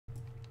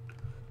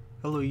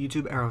Hello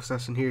YouTube, Arrow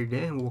Assassin here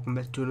today, and welcome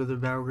back to another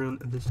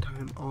Battleground, this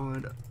time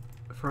on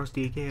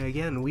Frosty AK.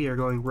 Again, we are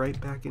going right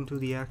back into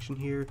the action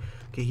here.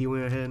 Okay, he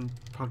went ahead and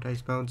popped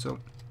Icebound, so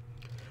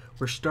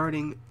we're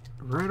starting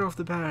right off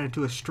the bat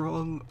into a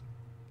strong,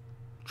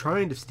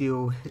 trying to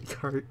steal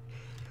cart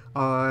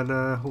on,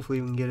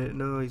 hopefully we can get it.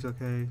 No, he's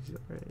okay, he's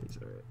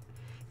alright.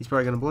 He's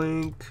probably gonna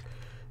blink.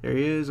 There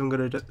he is.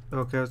 Okay,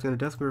 I was gonna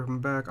death grip him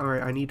back.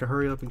 Alright, I need to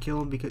hurry up and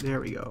kill him because there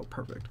we go.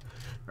 Perfect.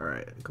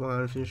 Alright, come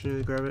on, finish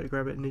it. Grab it,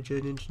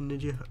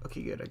 ninja.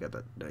 Okay, good. I got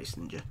that. Nice,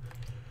 ninja.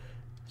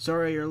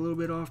 Sorry, you're a little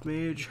bit off,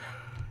 mage.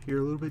 You're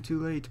a little bit too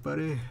late,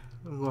 buddy.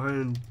 I'll go ahead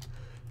and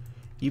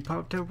you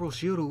popped temporal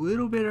shield a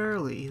little bit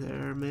early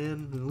there,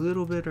 man. A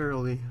little bit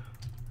early.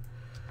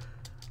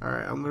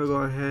 Alright, I'm gonna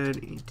go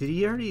ahead. Did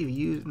he already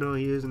use? No,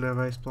 he doesn't have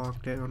ice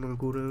block down on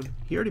cooldown.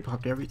 He already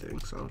popped everything,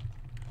 so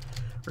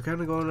we're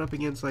kind of going up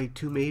against like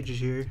two mages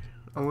here.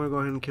 I'm gonna go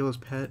ahead and kill his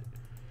pet,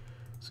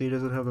 so he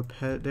doesn't have a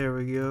pet. There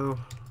we go.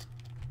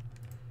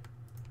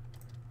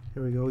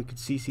 There we go. We could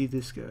CC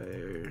this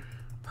guy.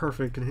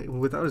 Perfect.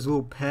 And without his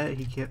little pet,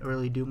 he can't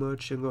really do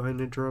much. And go ahead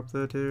and interrupt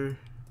that there.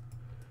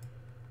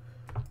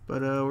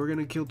 But we're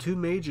gonna kill two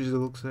mages. It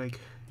looks like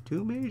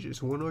two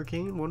mages. One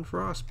arcane, one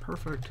frost.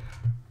 Perfect.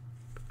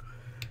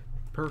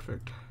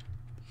 Perfect.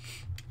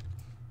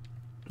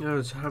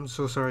 I'm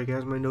so sorry,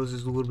 guys. My nose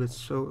is a little bit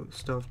so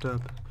stuffed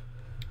up.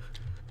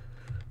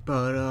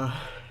 But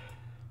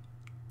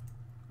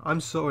I'm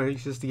so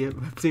anxious to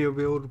be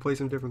able to play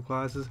some different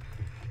classes,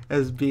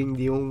 as being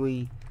the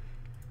only.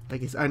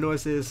 I know I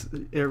say this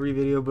every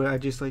video, but I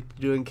just like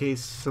to do it in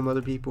case some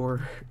other people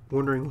are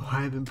wondering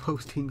why I've been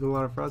posting a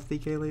lot of Frosty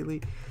AK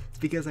lately. It's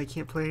because I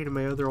can't play any of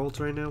my other ults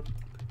right now.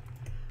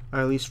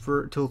 At least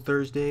for till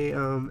Thursday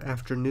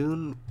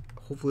afternoon.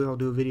 Hopefully I'll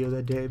do a video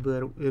that day,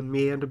 but it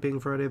may end up being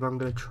Friday, but I'm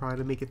going to try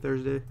to make it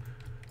Thursday.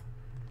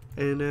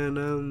 And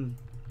then,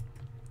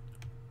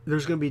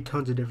 there's going to be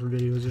tons of different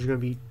videos. There's going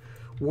to be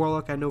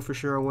Warlock, I know for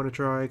sure I want to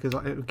try, because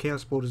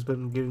Chaos Bolt has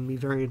been getting me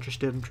very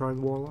interested in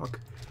trying Warlock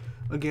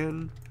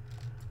again.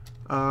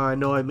 I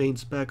know I main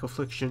spec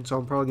Affliction, so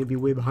I'm probably going to be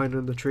way behind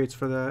on the traits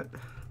for that,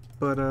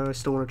 but I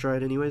still want to try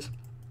it anyways.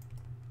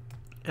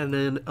 And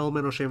then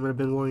Elemental Shaman, I've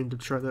been wanting to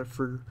try that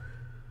for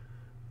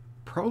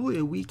probably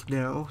a week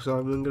now, so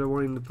I'm gonna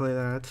wanting to play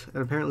that.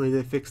 And apparently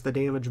they fixed the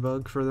damage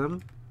bug for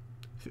them,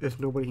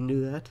 if nobody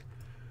knew that.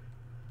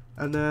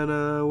 And then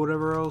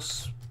whatever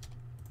else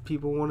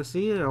people want to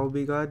see, I'll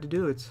be glad to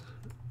do it.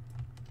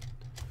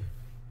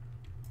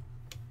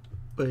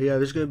 But yeah,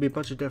 there's gonna be a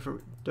bunch of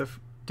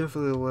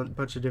definitely a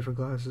bunch of different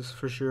classes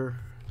for sure.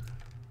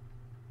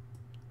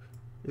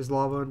 Is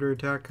lava under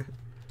attack?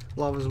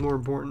 Lava's more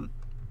important.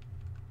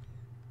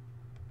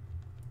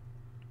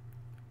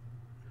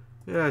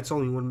 Yeah, it's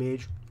only one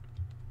mage.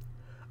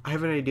 I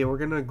have an idea. We're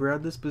gonna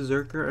grab this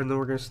berserker and then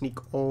we're gonna sneak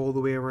all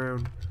the way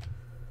around.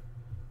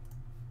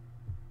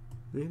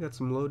 They got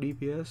some low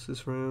DPS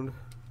this round.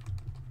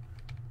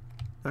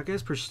 That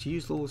guy's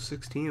prestige level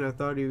 16. I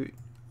thought he.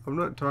 I'm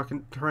not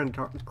trying to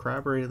talk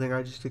crap or anything.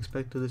 I just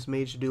expected this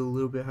mage to do a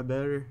little bit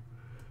better.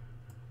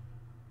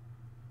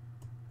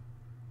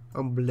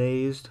 I'm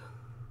blazed.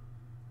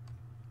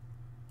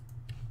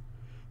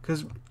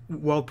 Because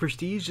while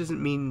prestige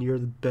doesn't mean you're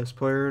the best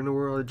player in the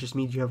world, it just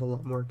means you have a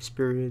lot more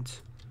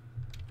experience.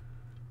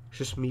 It's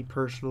just me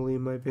personally,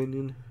 in my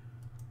opinion.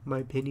 My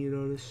opinion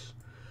on this.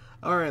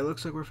 Alright,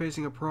 looks like we're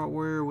facing a prot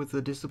warrior with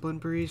a discipline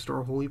priest or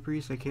a holy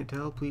priest. I can't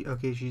tell. Please,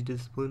 okay, she's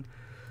disciplined.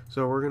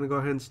 So we're going to go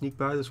ahead and sneak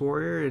by this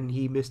warrior, and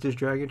he missed his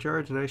dragon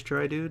charge. Nice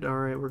try, dude.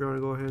 Alright, we're going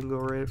to go ahead and go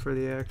right for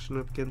the action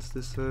up against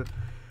this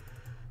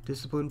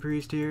discipline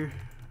priest here.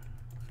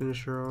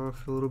 Finish her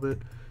off a little bit.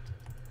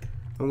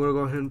 I'm going to go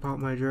ahead and pop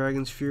my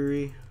Dragon's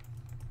Fury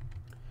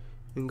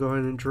and go ahead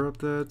and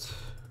interrupt that.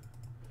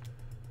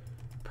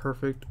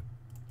 Perfect.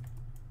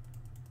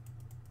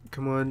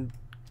 Come on.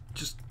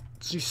 Just,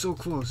 she's so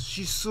close.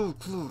 She's so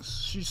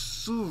close. She's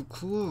so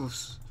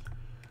close.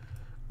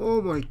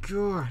 Oh my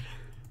god.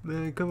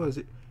 Man, come on.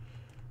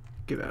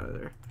 Get out of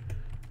there.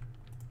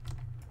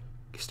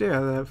 Stay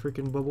out of that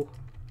freaking bubble.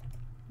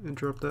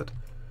 Interrupt that.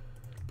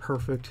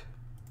 Perfect.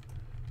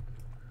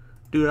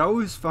 Dude, I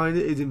always find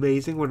it's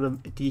amazing when a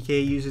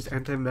DK uses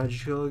anti-magic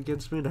shield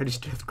against me and I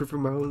just death grip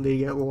them out and they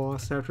get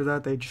lost after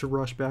that. They just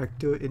rush back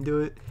to it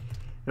into it.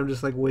 I'm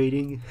just like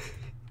waiting.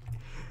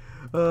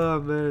 Oh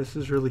man, this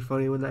is really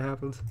funny when that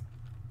happens.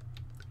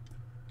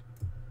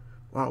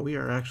 Wow, we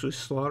are actually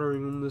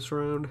slaughtering them this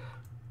round.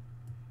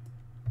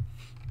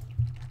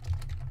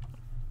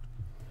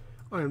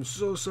 I am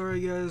so sorry,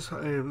 guys.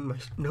 My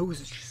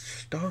nose is just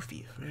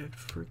stuffy, man.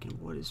 Freaking,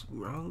 what is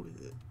wrong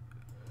with it?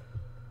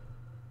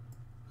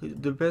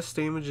 The best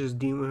damage is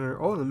Demon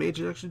Hunter. Oh, the mage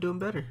is actually doing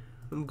better.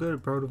 I'm good. I'm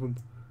proud of him.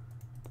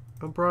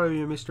 I'm proud of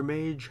you, Mr.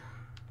 Mage.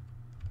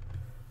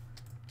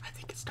 I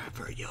think it's time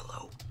for a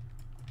YOLO.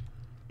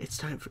 It's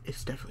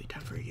definitely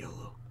time for a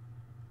YOLO.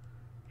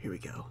 Here we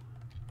go.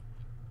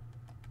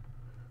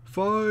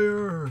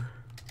 Fire!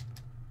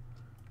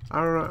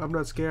 I don't know. I'm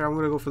not scared. I'm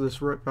gonna go for this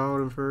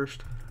Paladin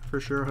first. For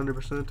sure,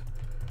 100%.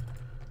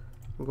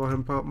 I'll go ahead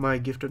and pop my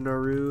Gift of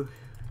Naru.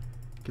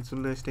 Get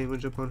some nice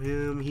damage up on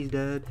him. He's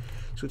dead.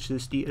 Switch to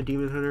this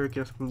Demon Hunter.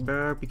 Get him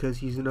back because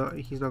he's not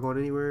going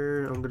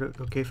anywhere. I'm gonna,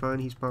 okay, fine.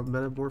 He's popped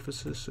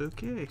Metamorphosis.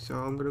 Okay, so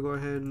I'm gonna go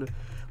ahead and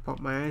pop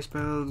my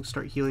Icebound.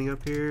 Start healing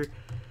up here.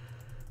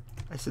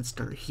 I said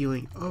start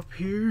healing up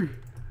here.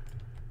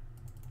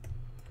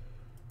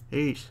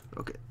 Ace.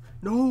 Okay.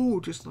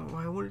 No, just not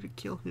why I wanted to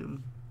kill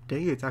him.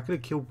 Dang it! I could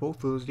have killed both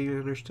of those Demon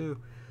Hunters too.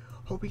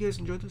 Hope you guys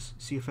enjoyed this.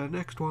 See you for the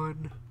next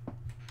one.